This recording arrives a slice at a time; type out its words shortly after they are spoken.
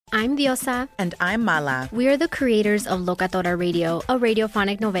I'm Diosa. And I'm Mala. We are the creators of Locatora Radio, a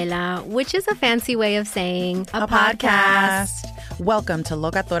radiophonic novela, which is a fancy way of saying a podcast. Welcome to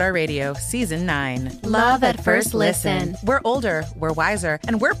Locatora Radio, Season 9. Love at first listen. We're older, we're wiser,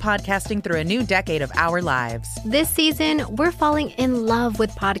 and we're podcasting through a new decade of our lives. This season, we're falling in love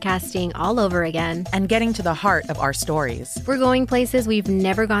with podcasting all over again. And getting to the heart of our stories. We're going places we've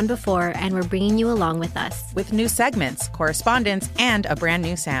never gone before, and we're bringing you along with us. With new segments, correspondence, and a brand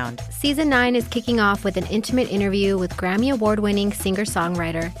new sound. Season 9 is kicking off with an intimate interview with Grammy Award-winning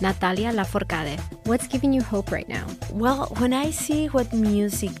singer-songwriter Natalia Lafourcade. What's giving you hope right now? Well, when I see what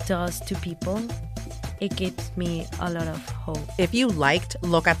music does to people, it gives me a lot of hope. If you liked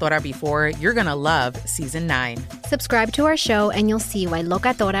Locatora before, you're gonna love Season 9. Subscribe to our show and you'll see why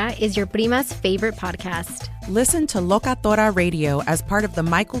Locatora is your prima's favorite podcast. Listen to Locatora Radio as part of the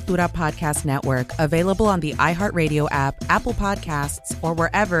My Cultura Podcast Network, available on the iHeartRadio app, Apple Podcasts, or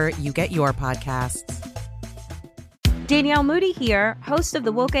wherever you get your podcasts. Danielle Moody here, host of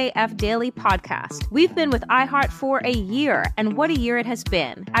the Woke AF Daily podcast. We've been with iHeart for a year, and what a year it has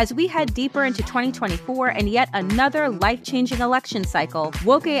been. As we head deeper into 2024 and yet another life-changing election cycle,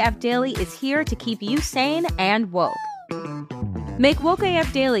 Woke AF Daily is here to keep you sane and woke. Make Woke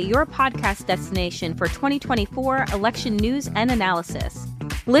AF Daily your podcast destination for 2024 election news and analysis.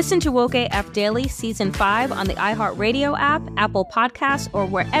 Listen to Woke AF Daily Season 5 on the iHeartRadio app, Apple Podcasts, or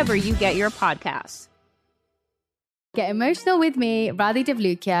wherever you get your podcasts. Get emotional with me, Radhi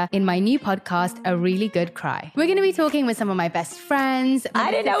Devlukia, in my new podcast, A Really Good Cry. We're going to be talking with some of my best friends.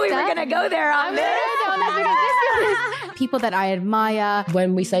 I didn't know we were going to go there on this. People that I admire.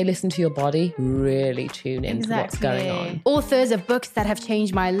 When we say listen to your body, really tune into what's going on. Authors of books that have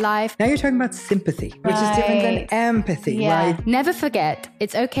changed my life. Now you're talking about sympathy, which is different than empathy, right? Never forget,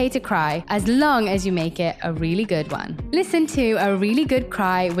 it's okay to cry as long as you make it a really good one. Listen to A Really Good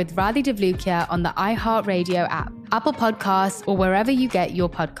Cry with Radhi Devlukia on the iHeartRadio app, Apple Podcasts, or wherever you get your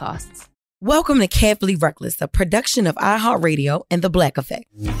podcasts. Welcome to Carefully Reckless, a production of iHeartRadio and The Black Effect.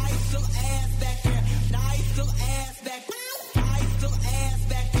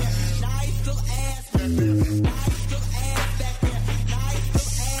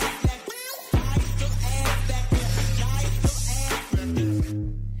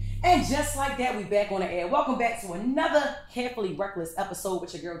 And just like that, we back on the air. Welcome back to another Carefully Reckless episode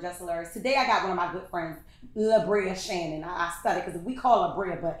with your girl, Jess Hilarious. Today, I got one of my good friends, LaBrea Shannon. I studied because we call her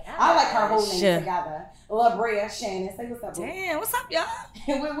Brea, but I like her whole name together. LaBrea Shannon. Say what's up, bro. Damn, what's up,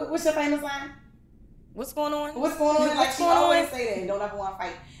 y'all? What's your famous line? What's going on? What's going on? Like What's she going always on? say that and don't ever want to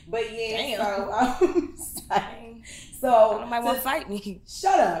fight. But yeah, Damn. so Somebody might want to fight me.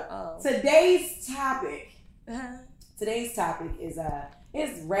 Shut up. Oh. Today's topic is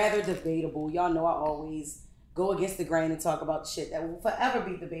it's rather debatable. Y'all know I always go against the grain and talk about shit that will forever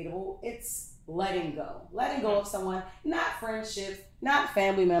be debatable. It's letting go. Letting go of someone, not friendships, not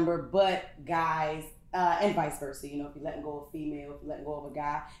family member, but guys, and vice versa. You know, if you're letting go of a female, if you're letting go of a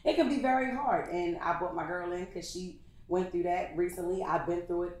guy, it can be very hard. And I brought my girl in because she went through that recently. I've been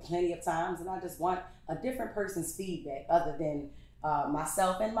through it plenty of times, and I just want a different person's feedback other than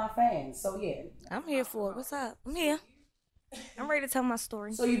myself and my fans. So yeah. I'm here for it. What's up? I'm here. I'm ready to tell my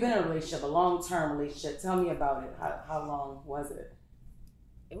story. So you've been in a relationship, a long-term relationship. Tell me about it. How long was it?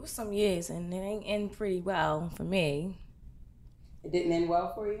 It was some years, and it ain't end pretty well for me. It didn't end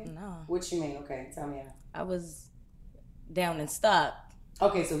well for you? No. What you mean? Okay, tell me how. I was down and stuck.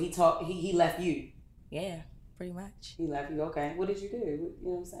 Okay, so he left you. Yeah, pretty much. He left you. Okay. What did you do? You know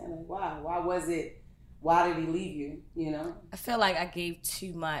what I'm saying? Like, why was it? Why did he leave you? You know? I feel like I gave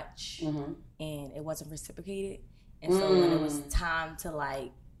too much, and it wasn't reciprocated. And so when it was time to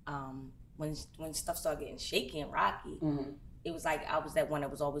like, when stuff started getting shaky and rocky, it was like I was that one that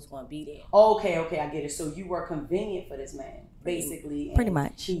was always going to be there. Okay, I get it. So you were convenient for this man, basically. Pretty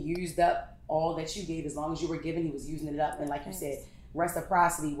much. He used up all that you gave. As long as you were giving, he was using it up. And like you said,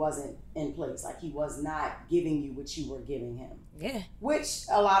 reciprocity wasn't in place. Like he was not giving you what you were giving him. Yeah. Which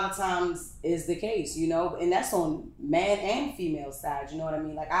a lot of times is the case, you know, and that's on man and female side. You know what I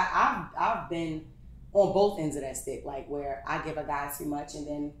mean? Like I've been on both ends of that stick, like where I give a guy too much and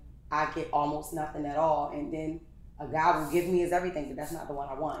then I get almost nothing at all, and then a guy will give me his everything, but that's not the one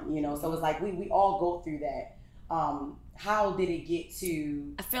I want, you know? So it's like we all go through that. How did it get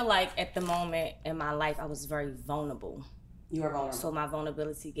to... I feel like at the moment in my life, I was very vulnerable. You were vulnerable. So my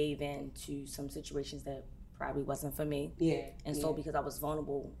vulnerability gave in to some situations that probably wasn't for me. Yeah. And so because I was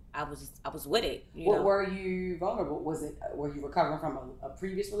vulnerable, I was with it. What were you vulnerable? Were you recovering from a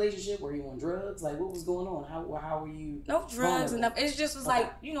previous relationship? Were you on drugs? Like what was going on? How were you? No drugs and nothing. It just was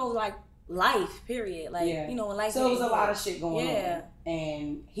like, you know, like life, period. Like, you know, when life. So it was a lot of shit going on. Yeah.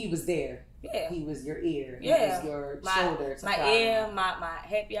 And he was there. Yeah. He was your ear. Yeah. He was your shoulder. My ear, my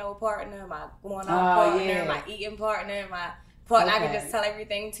happy hour partner, my going out partner, my eating partner, my partner I can just tell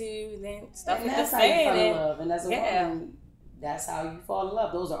everything to, and then stuff and with that's the how you fan. fall in love. And as a woman, that's how you fall in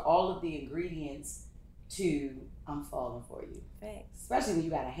love. Those are all of the ingredients to I'm falling for you. Thanks. Especially when you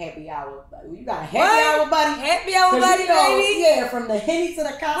got a happy hour. You got a happy hour buddy. Happy hour buddy, baby. Yeah, from the Henny to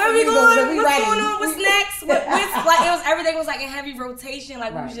the coffee. Where we going? What's going on? What's next? Like it was everything was like in heavy rotation.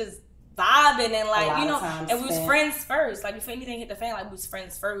 Like we was just vibing and like you know, and we was friends first. Like before anything hit the fan, like we was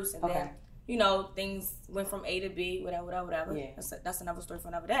friends first, and then you know things went from A to B, whatever. Yeah, that's another story for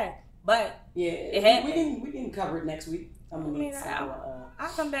another day. But it happened. We can cover it next week. I'll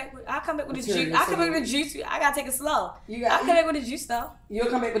come back with the juice. I'll come back with the juice. I gotta take it slow. I'll come back with the juice though. You'll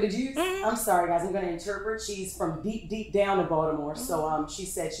come back with the juice? Mm-hmm. I'm sorry guys, I'm gonna interpret. She's from deep down in Baltimore. Mm-hmm. So she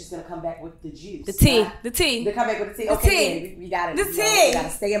said she's gonna come back with the juice. The tea. To come back with the tea. Okay, we got it. The tea. We gotta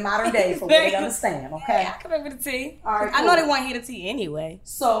stay in modern day so they understand, okay? Yeah, I'll come back with the tea. All right. Cool. I know they want to hear the tea anyway.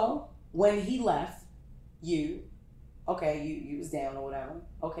 So when he left you was down or whatever.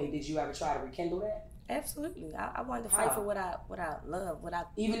 Okay, did you ever try to rekindle that? Absolutely. I wanted to fight for what I love,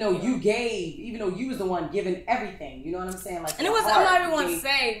 even though you was the one giving everything, you know what I'm saying? Like, and it was, I'm not even going to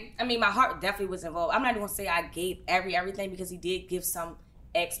say, I mean, my heart definitely was involved. I'm not even going to say I gave everything because he did give some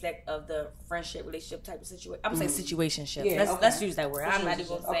aspect of the friendship, relationship type of situation. I'm going to say situationship. Yeah, let's use that word. I'm not even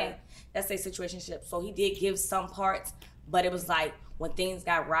going to say, let's say situationship. So he did give some parts, but it was like when things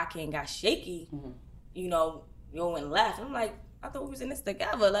got rocky and got shaky, you know, you went left. I'm like, I thought we was in this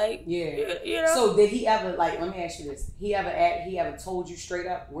together, like you know. So did he ever let me ask you this? He ever told you straight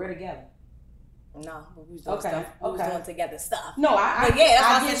up we're together? No, but we was doing stuff. We was doing together stuff. No, but that's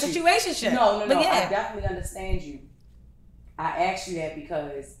why I said situationship. No. I definitely understand you. I asked you that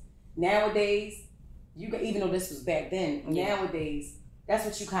because nowadays, even though this was back then, nowadays that's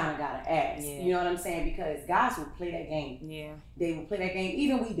what you kind of gotta ask. Yeah. You know what I'm saying? Because guys will play that game. Yeah. They will play that game.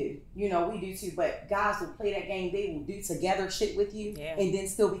 Even we do. You know, we do too. But guys will play that game. They will do together shit with you and then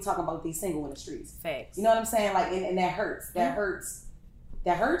still be talking about they single in the streets. Facts. You know what I'm saying? Like, and that hurts. That hurts.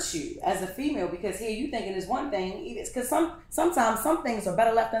 That hurts you as a female because here you thinking is one thing. Because sometimes some things are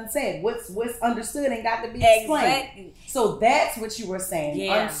better left unsaid. What's understood ain't got to be explained. Exactly. So that's what you were saying.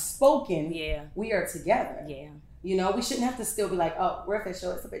 Yeah. Unspoken. Yeah. We are together. Yeah. You know, we shouldn't have to still be like, oh, we're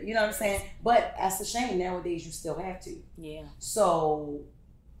official. You know what I'm saying? But that's a shame. Nowadays, you still have to. Yeah. So,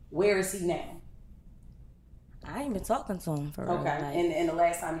 where is he now? I ain't been talking to him for real. Okay. Like, and the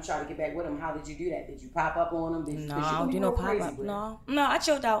last time you tried to get back with him, how did you do that? Did you pop up on him? No, I don't do no pop up. No, I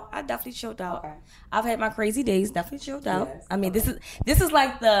chilled out. I definitely chilled out. Okay. I've had my crazy days. Definitely chilled out. Yes. I mean, this is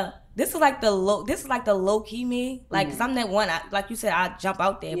like the low key me. Like, cause I'm that one. Like you said, I jump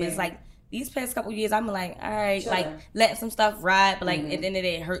out there, but it's like. These past couple years, I'm like, all right, like letting some stuff ride, but like at the end of the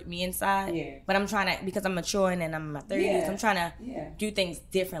day, it hurt me inside. Yeah. But I'm trying to, because I'm maturing and I'm in my 30s, I'm trying to do things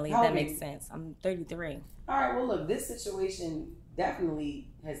differently, if that makes sense. I'm 33. All right, well, look, this situation definitely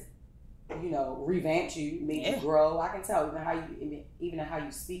has, you know, revamped you, made you grow. I can tell even how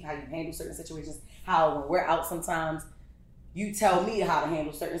you speak, how you handle certain situations, how when we're out sometimes, you tell me how to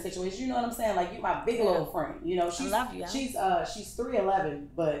handle certain situations. You know what I'm saying? Like, you're my big little friend. You know, I love you. She's 3'11",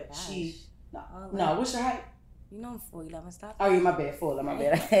 but no. What's your height? You know I'm 4'11". Stop. Oh, yeah, my bad. 4'11". My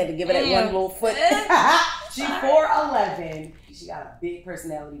bad. I had to give her that one little foot. She's 4'11". She got a big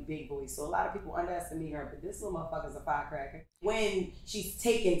personality, big voice. So a lot of people underestimate her, but this little motherfucker's a firecracker. When she's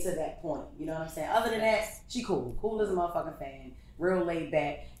taken to that point, you know what I'm saying? Other than that, she cool as a motherfucking fan, real laid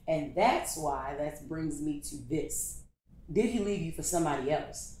back, and that's why that brings me to this. Did he leave you for somebody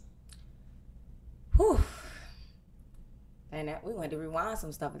else? Whew. And we wanted to rewind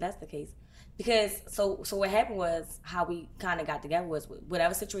some stuff if that's the case. Because, so what happened was, how we kind of got together was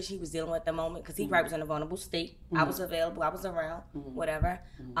whatever situation he was dealing with at the moment, because he probably was in a vulnerable state. I was available, I was around, whatever.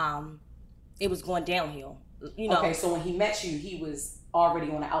 It was going downhill. You know. Okay, so when he met you, he was already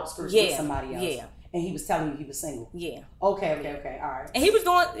on the outskirts with somebody else. Yeah. And he was telling you he was single. Yeah. Okay. All right. And he was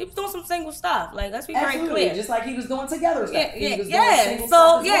doing some single stuff. Like, let's be very clear. Just like he was doing together stuff. He was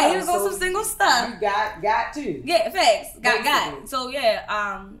doing some single stuff. You got to. Yeah, facts. Got. So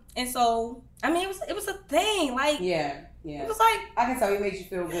and so I mean it was a thing. Like yeah. It was like I can tell he made you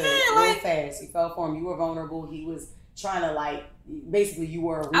feel good real fast. You fell for him. You were vulnerable. He was trying to like basically you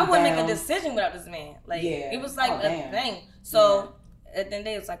were. I wouldn't make a decision without this man. Like it was like a thing. So. At the end of the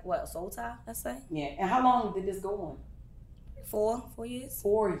day, it was like, what, a soul tie, let's say? Yeah. And how long did this go on? 4 years.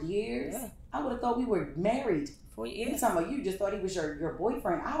 4 years? Yeah. I would have thought we were married. 4 years. You talking about you just thought he was your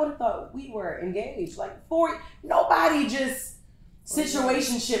boyfriend. I would have thought we were engaged. Like, nobody just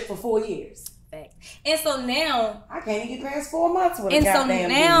situationship for 4 years. And so now I can't even get past 4 months with a and so goddamn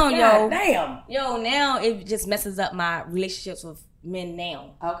now, damn. now it just messes up my relationships with men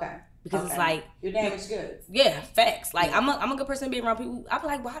now. Okay. Because it's like you're damaged goods. Yeah, facts. Like I'm a good person to be around people. I'm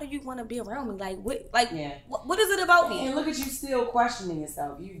like, why do you want to be around me? Like what? Like what is it about me? And look at you still questioning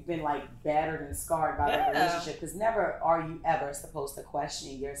yourself. You've been like battered and scarred by that relationship. Because never are you ever supposed to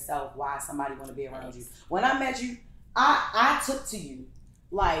question yourself why somebody want to be around you. When I met you, I took to you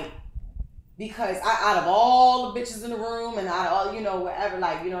like. Because out of all the bitches in the room and out of all, whatever,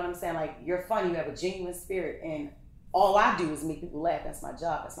 like, you know what I'm saying? Like, you're funny. You have a genuine spirit. And all I do is make people laugh. That's my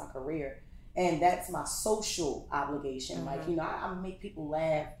job. That's my career. And that's my social obligation. Mm-hmm. Like, I make people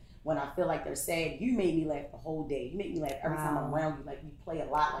laugh when I feel like they're sad. You made me laugh the whole day. You make me laugh every time I'm around you. Like, you play a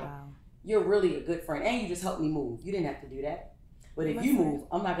lot. Like, you're really a good friend. And you just helped me move. You didn't have to do that. But if you move,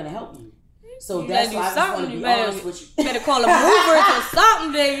 I'm not going to help you. So that's why I just want to be honest with you. You better call a mover or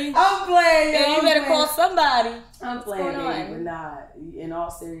something, baby. I'm playing. Yeah, you better call somebody. I'm playing, baby. But nah, in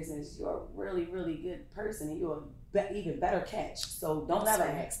all seriousness, you're a really, really good person. And you're an even better catch. So don't ever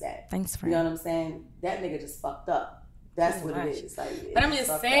ask that. Thanks, friend. You know what I'm saying? That nigga just fucked up. That's what it is. Like, but I'm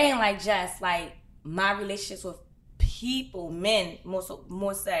just saying, like, just like my relationships with people, men,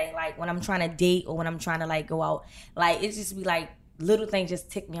 more say, like when I'm trying to date or when I'm trying to like go out, like it just be like, little things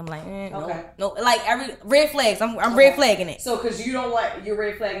just tick me. I'm like, no, like every red flags. I'm red flagging it. So, because you're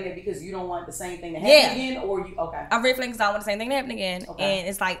red flagging it because you don't want the same thing to happen again, or you I'm red flagging because I don't want the same thing to happen again. Okay. And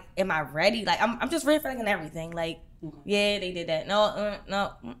it's like, am I ready? Like, I'm just red flagging everything. Like, yeah, they did that. No,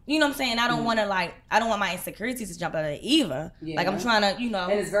 you know what I'm saying? I don't want to I don't want my insecurities to jump out of it either. Yeah. Like, I'm trying to,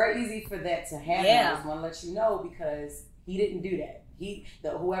 And it's very easy for that to happen. I just want to let you know because he didn't do that.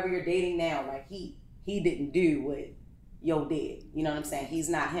 Whoever you're dating now, like he didn't do what Yo did. You know what I'm saying? He's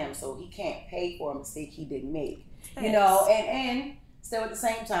not him, so he can't pay for a mistake he didn't make. Thanks. And still at the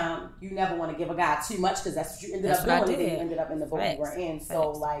same time, you never want to give a guy too much because that's what you ended up doing. You ended up in the boat we're in.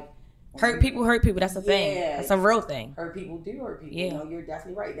 So like, hurt people. That's a thing. That's a real thing. Hurt people do hurt people. Yeah. You're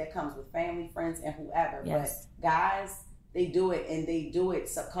definitely right. That comes with family, friends, and whoever. Yes. But guys, they do it and they do it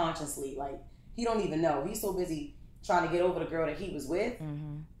subconsciously. Like he don't even know. He's so busy trying to get over the girl that he was with.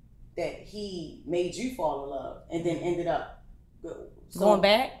 Mm-hmm. That he made you fall in love and then ended up going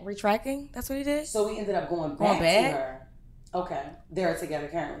back, retracting. That's what he did. So we ended up going back to her. Okay, they're together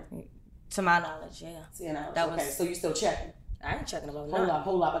currently. To my knowledge, yeah. Okay, so you still checking? I ain't checking about nothing.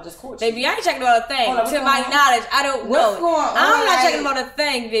 Hold up. I just caught you. Baby, I ain't checking about a thing. To my knowledge, I don't know. I'm not checking about a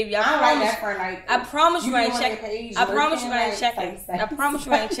thing, baby. I promise you I ain't checking. I promise you I ain't checking. I promise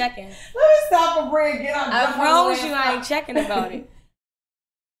you I ain't checking. Let me stop for break. Get on. I promise you I ain't checking about it.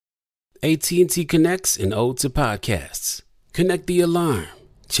 AT&T connects an ode to podcasts. Connect the alarm.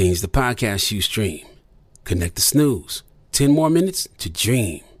 Change the podcast you stream. Connect the snooze. 10 more minutes to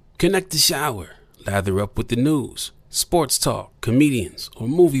dream. Connect the shower. Lather up with the news, sports talk, comedians, or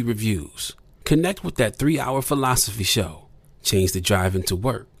movie reviews. Connect with that 3-hour philosophy show. Change the drive into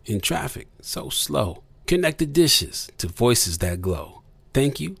work in traffic so slow. Connect the dishes to voices that glow.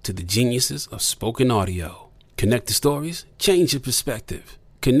 Thank you to the geniuses of spoken audio. Connect the stories. Change your perspective.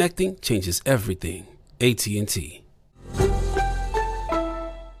 Connecting changes everything. AT&T.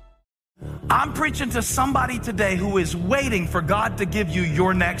 I'm preaching to somebody today who is waiting for God to give you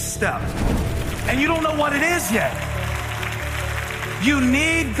your next step. And you don't know what it is yet. You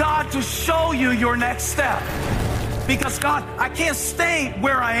need God to show you your next step. Because God, I can't stay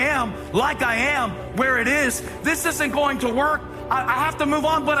where I am, like I am, where it is. This isn't going to work. I have to move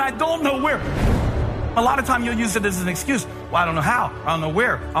on, but I don't know where. A lot of time you'll use it as an excuse. Well, I don't know how. I don't know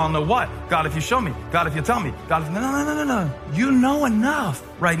where. I don't know what. God, if you show me. God, if you tell me. God, if... No. You know enough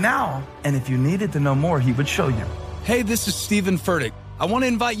right now. And if you needed to know more, he would show you. Hey, this is Stephen Furtick. I want to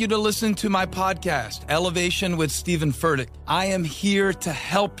invite you to listen to my podcast, Elevation with Stephen Furtick. I am here to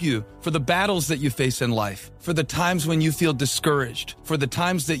help you for the battles that you face in life, for the times when you feel discouraged, for the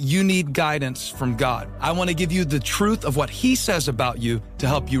times that you need guidance from God. I want to give you the truth of what he says about you to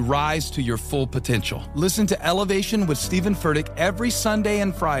help you rise to your full potential. Listen to Elevation with Stephen Furtick every Sunday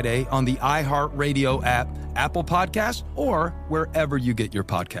and Friday on the iHeartRadio app, Apple Podcasts, or wherever you get your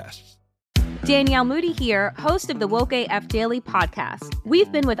podcasts. Danielle Moody here, host of the Woke AF Daily podcast.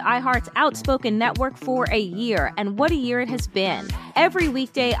 We've been with iHeart's Outspoken Network for a year, and what a year it has been. Every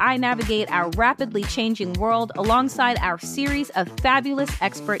weekday, I navigate our rapidly changing world alongside our series of fabulous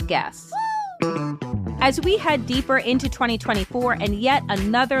expert guests. As we head deeper into 2024 and yet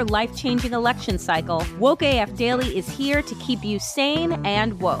another life-changing election cycle, Woke AF Daily is here to keep you sane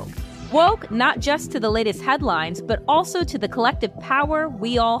and woke. Woke not just to the latest headlines, but also to the collective power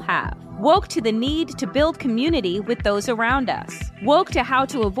we all have. Woke to the need to build community with those around us. Woke to how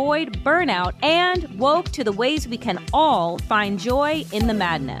to avoid burnout, and woke to the ways we can all find joy in the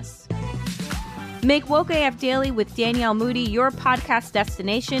madness. Make Woke AF Daily with Danielle Moody your podcast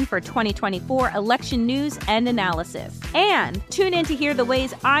destination for 2024 election news and analysis. And tune in to hear the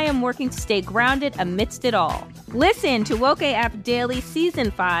ways I am working to stay grounded amidst it all. Listen to Woke AF Daily Season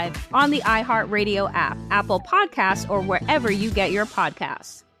 5 on the iHeartRadio app, Apple Podcasts, or wherever you get your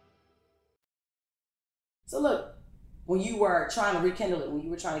podcasts. So look, when you were trying to rekindle it, when you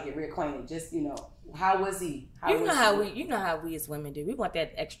were trying to get reacquainted, just, how was he? You know how we as women do. We want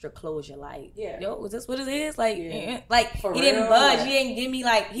that extra closure. Like, yo, is this what it is? Like, For he real? didn't budge. He didn't give me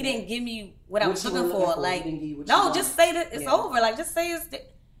he didn't give me what I was looking for. Like, no, just say that it's over. Like, just say it's.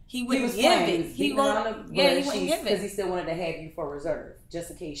 He wouldn't give it. He wouldn't give it because he still wanted to have you for reserve, just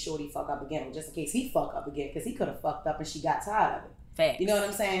in case Shorty fuck up again, or just in case he fuck up again, because he could have fucked up and she got tired of it. Facts. You know what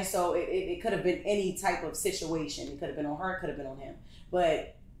I'm saying? So it could have been any type of situation. It could have been on her. It could have been on him.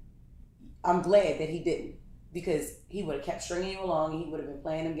 But I'm glad that he didn't, because he would have kept stringing you along, and he would have been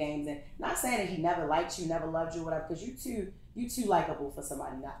playing them games. And not saying that he never liked you, never loved you, whatever, because you too likable for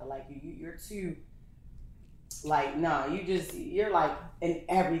somebody not to like you. You're too, you're like an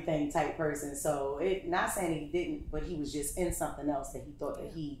everything type person. So not saying that he didn't, but he was just in something else that he thought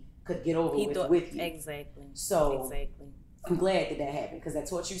that he could get over with you. Exactly. So I'm glad that happened, because that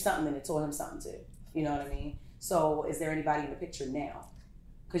taught you something and it taught him something too. You know what I mean? So is there anybody in the picture now?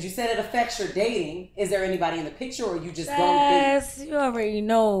 Because you said it affects your dating. Is there anybody in the picture, or you just don't think? Yes, you already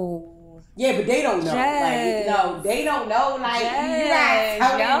know. Yeah, but they don't know. Yes. They don't know. Like, yes. You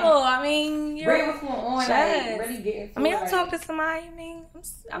guys, I mean, you're what's going on. Yes. Like, really getting. I talk to somebody.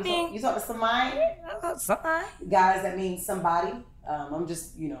 You talk to somebody. I talk to somebody. Guys, that means somebody. I'm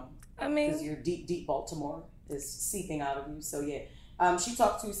just, because you're deep Baltimore is seeping out of you. So yeah, she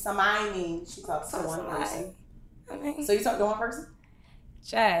talked to somebody. She talks to one person. So you talk to one person.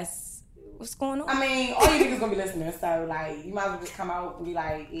 Jess, what's going on? All you niggas gonna be listening, so you might as well just come out and be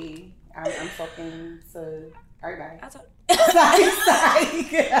like, hey, I'm talking to everybody. Sorry.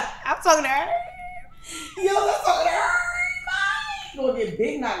 I'm talking to her. Yo, I'm talking to everybody. Gonna get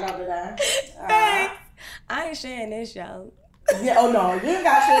big knocked out today. Thanks. I ain't sharing this, y'all. Yeah, oh no, you ain't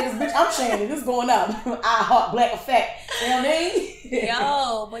gotta share this, bitch. I'm sharing it. This is going up. I heart black effect. You know what I mean?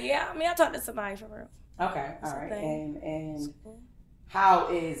 Yo, but I talked to somebody for real. Okay, all right. And how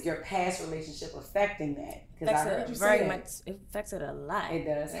is your past relationship affecting that? Because I heard you say very much. It affects it a lot. It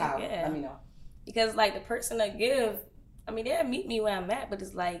does. How? Yeah. Let me know. Because the person that give, they'll meet me where I'm at, but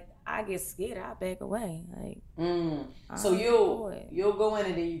it's I get scared, I back away. So you'll go in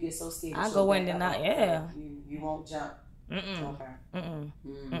and then you get so scared. I go in and not. Yeah. You won't jump. Okay.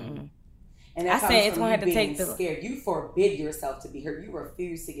 And I said it's gonna have to take the scared. You forbid yourself to be hurt. You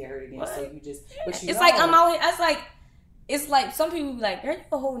refuse to get hurt again. What? So you just. But it's like I'm out here. It's like some people be like, "Girl, you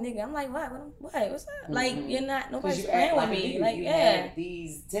a whole nigga." I'm like, "What? What's that?" Like you're not. Nobody's playing with me. You have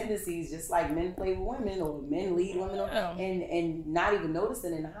these tendencies, just like men play with women or men lead women, and not even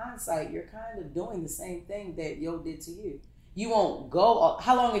noticing in hindsight, you're kind of doing the same thing that Yo did to you. You won't go.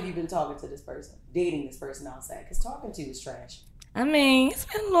 How long have you been talking to this person, dating this person outside? Because talking to you is trash. It's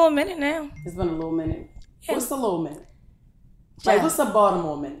been a little minute now. It's been a little minute. Yeah. What's a little minute? What's a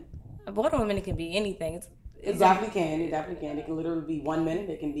Baltimore minute? A Baltimore minute can be anything. It definitely can. It can literally be 1 minute.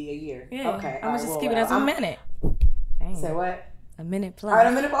 It can be a year. Yeah. Okay. I'm just keep it as a minute. Dang. Say what? A minute plus. All right,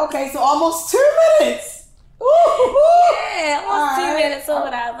 a minute. Okay, so almost 2 minutes. Ooh. Yeah, almost 2 minutes or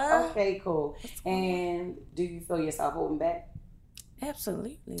whatever. Okay, cool. And do you feel yourself holding back?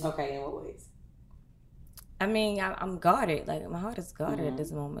 Absolutely. Okay, in what ways? I'm guarded. My heart is guarded at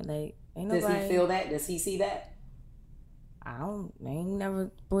this moment. Ain't nobody. Does he feel that? Does he see that? I ain't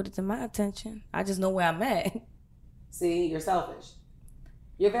never brought it to my attention. I just know where I'm at. See, you're selfish.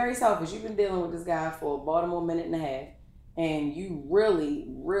 You're very selfish. You've been dealing with this guy for a Baltimore minute and a half, and you really,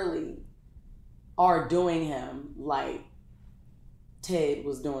 really are doing him like Ted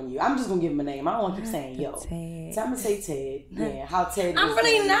was doing you. I'm just gonna give him a name. I don't want to keep saying Yo. Ted. So I'm gonna say Ted. Yeah, how Ted. I'm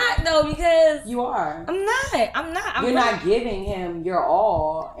really not though, because you are. I'm not. You're not giving him your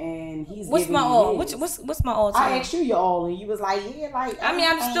all, and he's. What's giving my you all? his. What's my all? I asked you your all, and you was like, yeah, like.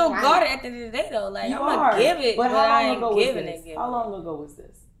 I'm still guarded at the end of the day though. You I'm gonna give it, but how long ago was giving this? it. How long ago was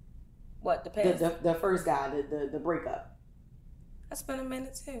this? What the past? The first guy, the breakup. That's been a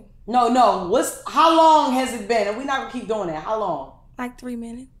minute too. No. How long has it been? And we're not gonna keep doing that. How long? Like 3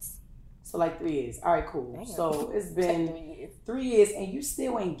 minutes. So 3 years. All right, cool. Damn. So it's been 3 years, and you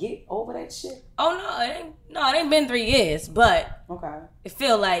still ain't get over that shit. Oh it ain't been 3 years, but okay, it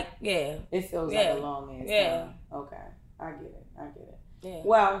feel like It feels like a long ass time. Okay, I get it. Yeah.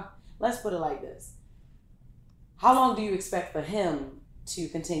 Well, let's put it like this. How long do you expect for him to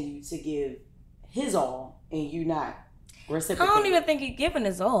continue to give his all and you not reciprocate? I don't even think he's giving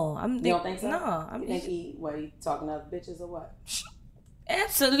his all. You don't think so? No. You think he talking to other bitches or what?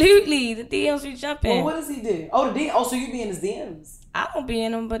 Absolutely. The DMs be jumping. Well, what does he do? So you be in his DMs? I don't be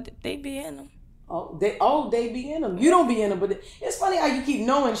in them, but they be in them. They be in them. You don't be in them, but it's funny how you keep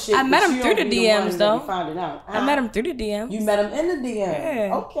knowing shit. I met him through the DMs, though. Finding out. I met him through the DMs. You met him in the DMs.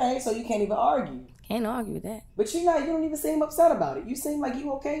 Yeah. Okay, so you can't even argue. Can't argue with that. But you don't even seem upset about it. You seem like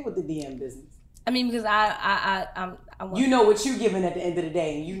you okay with the DM business. I mean, because I you know what you're giving at the end of the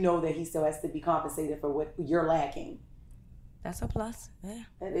day, and you know that he still has to be compensated for what you're lacking. That's a plus. Yeah,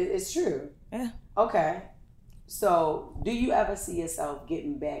 it's true. Yeah. Okay. So, do you ever see yourself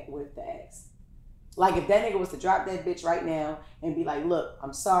getting back with the ex? Like, if that nigga was to drop that bitch right now and be like, look,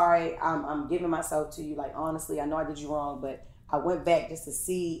 I'm sorry, I'm giving myself to you. Like, honestly, I know I did you wrong, but I went back just to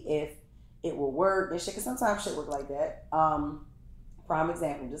see if it will work and shit. Because sometimes shit work like that. Prime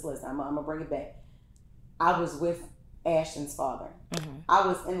example, just listen, I'm going to bring it back. I was with Ashton's father. Mm-hmm. I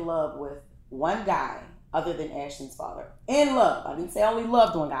was in love with one guy other than Ashton's father. In love. I didn't say I only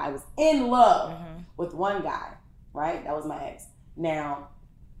loved one guy. I was in love with one guy, right? That was my ex. Now,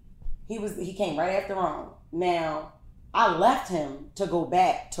 he came right after Rome. Now, I left him to go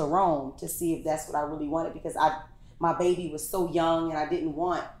back to Rome to see if that's what I really wanted because my baby was so young and I didn't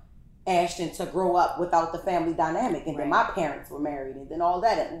want Ashton to grow up without the family dynamic. And then my parents were married and then all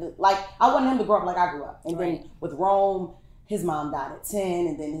that. Like, I wanted him to grow up like I grew up. And then with Rome, his mom died at 10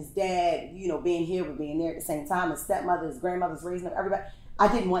 and then his dad, being here but being there at the same time. His stepmother, his grandmother's raising up everybody. I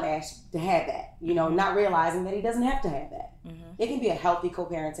didn't want Ash to have that, not realizing that he doesn't have to have that. Mm-hmm. It can be a healthy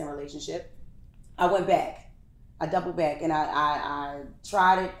co-parenting relationship. I went back. I doubled back and I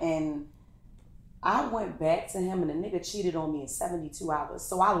tried it and I went back to him and the nigga cheated on me in 72 hours.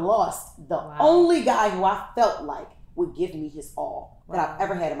 So I lost the only guy who I felt like would give me his all that I've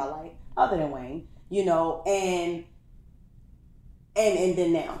ever had in my life, other than Wayne, and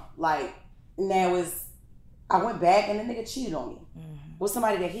then now I went back and the nigga cheated on me with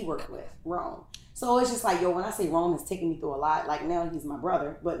somebody that he worked with, Rome. So it's just like, when I say Rome is taking me through a lot, like now he's my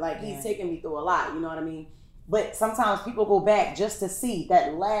brother, but he's taking me through a lot, you know what I mean? But sometimes people go back just to see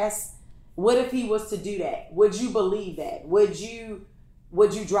that last, what if he was to do that? Would you believe that? Would you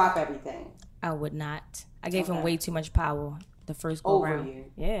drop everything? I would not. I gave him way too much power the first go round. You.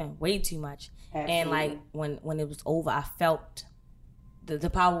 Yeah, way too much. Absolutely. And like when it was over, I felt the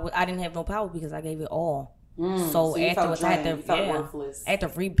power. I didn't have no power because I gave it all. So afterwards, I had to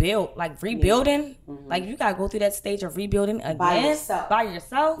rebuild. Like rebuilding, like you gotta go through that stage of rebuilding again by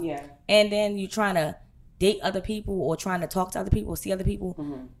yourself. Yeah, and then you trying to date other people or trying to talk to other people or see other people.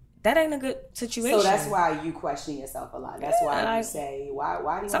 Mm-hmm. That ain't a good situation. So that's why you question yourself a lot. That's why you say, why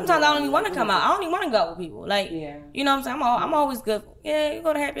do you sometimes I don't even want to come out. I don't even want to go with people. Like, you know what I'm saying? I'm always good. Yeah, you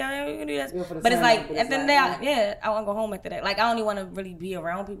go to happy hour, you can do that. But it's like, at the end of the day, I want to go home after that. Like, I don't even want to really be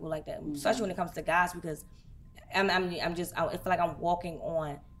around people like that, especially when it comes to guys, because I feel like I'm walking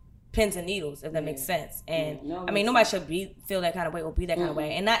on pins and needles, if that makes sense. And nobody should feel that kind of way or be that kind of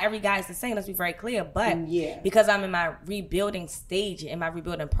way. And not every guy is the same. Let's be very clear. But because I'm in my rebuilding stage, in my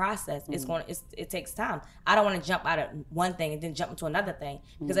rebuilding process, it takes time. I don't want to jump out of one thing and then jump into another thing,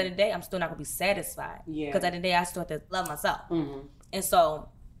 because at the end of the day, I'm still not gonna be satisfied. Because at the end of the day, I still have to love myself. And so,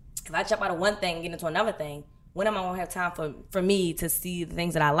 if I jump out of one thing and get into another thing, when am I gonna have time for me to see the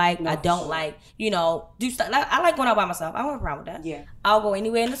things that I like, I don't like, do stuff. I like going out by myself. I don't have a problem with that. Yeah. I'll go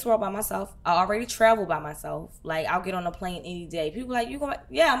anywhere in this world by myself. I already travel by myself. Like, I'll get on a plane any day. People like, you going?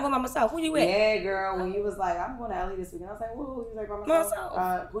 Yeah, I'm going by myself. Who you with? Yeah, girl. When you was like, I'm going to LA this weekend, I was like, whoa, you was like by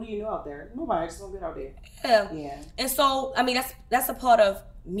myself? Who do you know out there? Nobody. I just want to get out there. Yeah. And so, that's a part of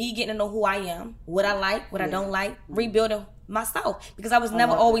me getting to know who I am, what I like, what I don't like, rebuilding myself, because I was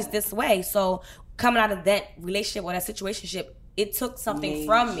never always this way. So coming out of that relationship or that situationship, it took something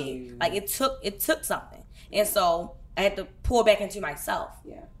from me. Like it took something. And so I had to pour back into myself.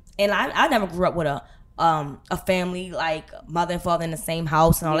 Yeah. And I never grew up with a family, like mother and father in the same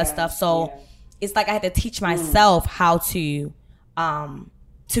house and all that stuff. So it's like I had to teach myself how to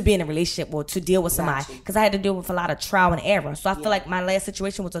be in a relationship or to deal with somebody, because I had to deal with a lot of trial and error. So I feel like my last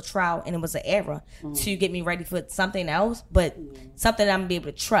situation was a trial and it was an error to get me ready for something else, but something that I'm gonna be able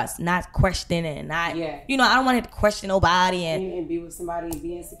to trust, not question and not, I don't want to have to question nobody and be with somebody and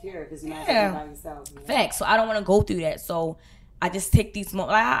be insecure because you're not by yourself. Facts. So I don't want to go through that. So I just take these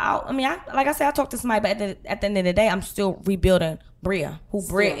moments. Like I said, I talk to somebody, but at the end of the day, I'm still rebuilding Bria, who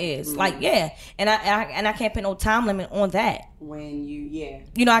Bria is. Like, and I can't put no time limit on that. When you,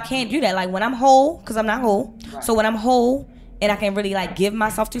 I can't do that. Like when I'm whole, because I'm not whole. Right. So when I'm whole and I can really like give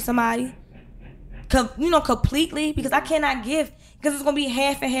myself to somebody, completely, because I cannot give, because it's gonna be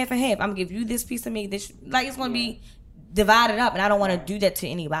half and half and half. I'm gonna give you this piece of me, this, like, it's gonna be divided up, and I don't want to do that to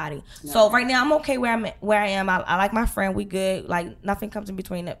anybody. No. So right now I'm okay where I am. I like my friend. We good. Like, nothing comes in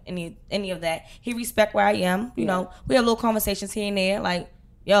between any of that. He respect where I am. You know, we have little conversations here and there. Like,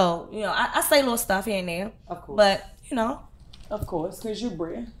 yo, you know, I say little stuff here and there. Of course. But you know, of course, because you're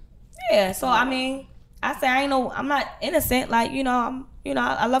Bria. Yeah. So I mean, I say I'm not innocent. Like,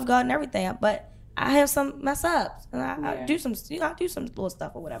 I love God and everything, but I have some mess ups, and I do some, I do some little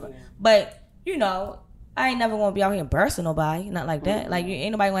stuff or whatever. Yeah. But I ain't never gonna be out here embarrassing nobody, not like that. Like,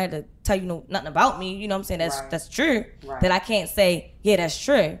 ain't nobody gonna have to tell you nothing about me. You know what I'm saying? That's true. Right. That I can't say, yeah, that's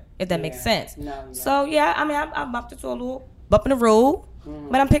true, if that makes sense. No, so I mean, I bumped into a little bump in the road,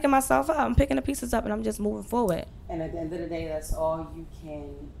 but I'm picking myself up. I'm picking the pieces up, and I'm just moving forward. And at the end of the day, that's all you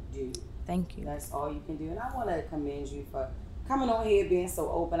can do. Thank you. That's all you can do, and I want to commend you for coming on here, being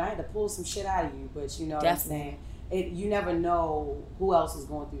so open. I had to pull some shit out of you, but you know what I'm saying. You never know who else is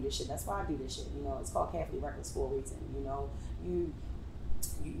going through this shit. That's why I do this shit. It's called Carefully Reckless for a reason.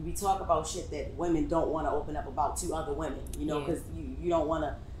 We talk about shit that women don't want to open up about to other women. Because you don't want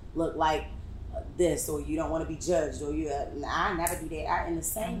to look like this, or you don't want to be judged, or I never do that. And the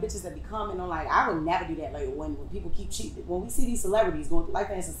same bitches that be commenting on, like, I would never do that. Like, when people keep cheating, when we see these celebrities going through, like,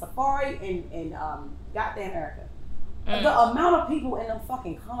 for instance, Safari and goddamn Erica, the amount of people in them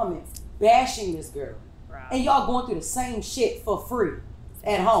fucking comments bashing this girl. And y'all going through the same shit for free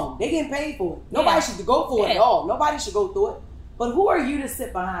at home. They getting paid for it. Nobody should go for it at all. Nobody should go through it. But who are you to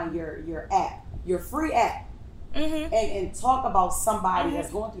sit behind your app, your free app, and talk about somebody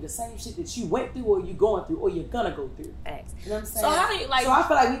that's going through the same shit that you went through, or you going through, or you're gonna go through? You know what I'm saying? So how do you So I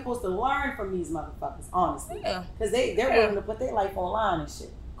feel like we're supposed to learn from these motherfuckers, honestly. Because they're willing to put their life online and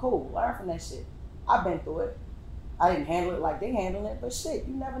shit. Cool, learn from that shit. I've been through it. I didn't handle it like they handle it, but shit,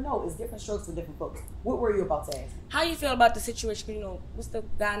 you never know. It's different strokes for different folks. What were you about to ask? How you feel about the situation? What's the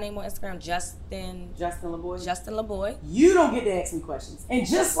guy name on Instagram? Justin LaBoy. Justin LaBoy. You don't get to ask me questions. And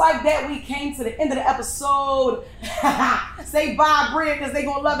just like that, we came to the end of the episode. Say bye, Bria, because they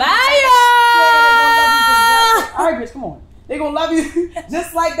gonna love you. Bye, y'all. All right, bitch, come on. They gonna love you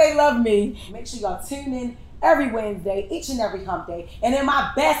just like they love me. Make sure y'all tune in every Wednesday, each and every hump day, and in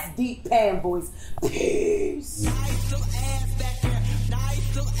my best deep pan voice. Peace.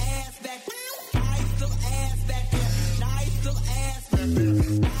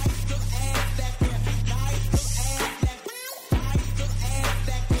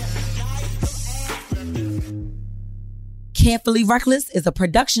 Carefully Reckless is a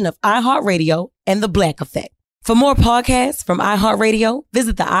production of iHeartRadio and The Black Effect. For more podcasts from iHeartRadio,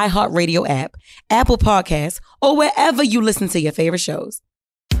 visit the iHeartRadio app, Apple Podcasts, or wherever you listen to your favorite shows.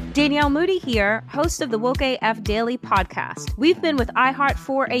 Danielle Moody here, host of the Woke AF Daily podcast. We've been with iHeart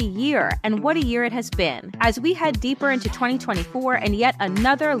for a year, and what a year it has been. As we head deeper into 2024 and yet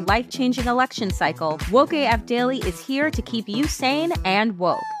another life-changing election cycle, Woke AF Daily is here to keep you sane and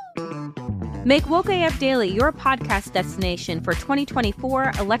woke. Make Woke AF Daily your podcast destination for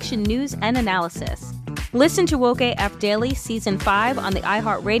 2024 election news and analysis. Listen to Woke AF Daily Season 5 on the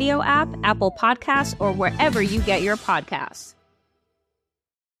iHeartRadio app, Apple Podcasts, or wherever you get your podcasts.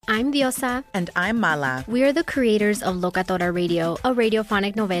 I'm Diosa. And I'm Mala. We are the creators of Locatora Radio, a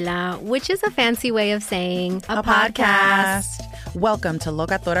radiophonic novela, which is a fancy way of saying a podcast. Welcome to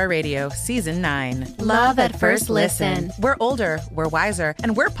Locatora Radio Season 9. Love at first listen. We're older, we're wiser,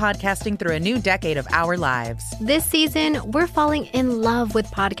 and we're podcasting through a new decade of our lives. This season, we're falling in love with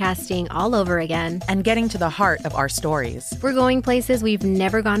podcasting all over again. And getting to the heart of our stories. We're going places we've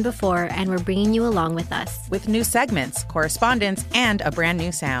never gone before, and we're bringing you along with us. With new segments, correspondence, and a brand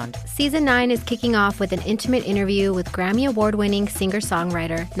new sound. Season 9 is kicking off with an intimate interview with Grammy Award-winning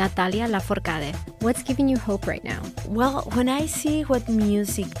singer-songwriter Natalia Lafourcade. What's giving you hope right now? Well, when I see what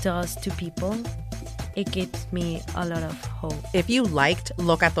music does to people, it gives me a lot of hope. If you liked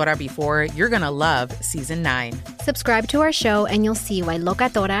Locatora before, you're going to love Season 9. Subscribe to our show and you'll see why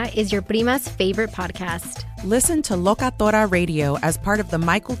Locatora is your prima's favorite podcast. Listen to Locatora Radio as part of the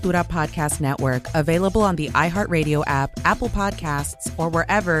My Cultura Podcast Network, available on the iHeartRadio app, Apple Podcasts, or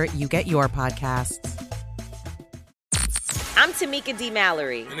wherever you get your podcasts. I'm Tamika D.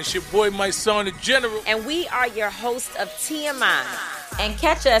 Mallory. And it's your boy, my son, the General. And we are your hosts of TMI. And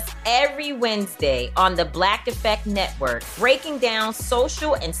catch us every Wednesday on the Black Effect Network, breaking down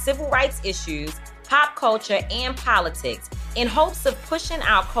social and civil rights issues, pop culture, and politics in hopes of pushing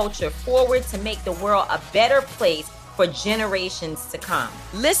our culture forward to make the world a better place for for generations to come.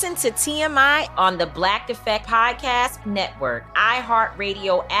 Listen to TMI on the Black Effect Podcast Network,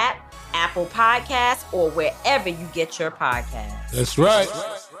 iHeartRadio app, Apple Podcasts, or wherever you get your podcasts. That's right.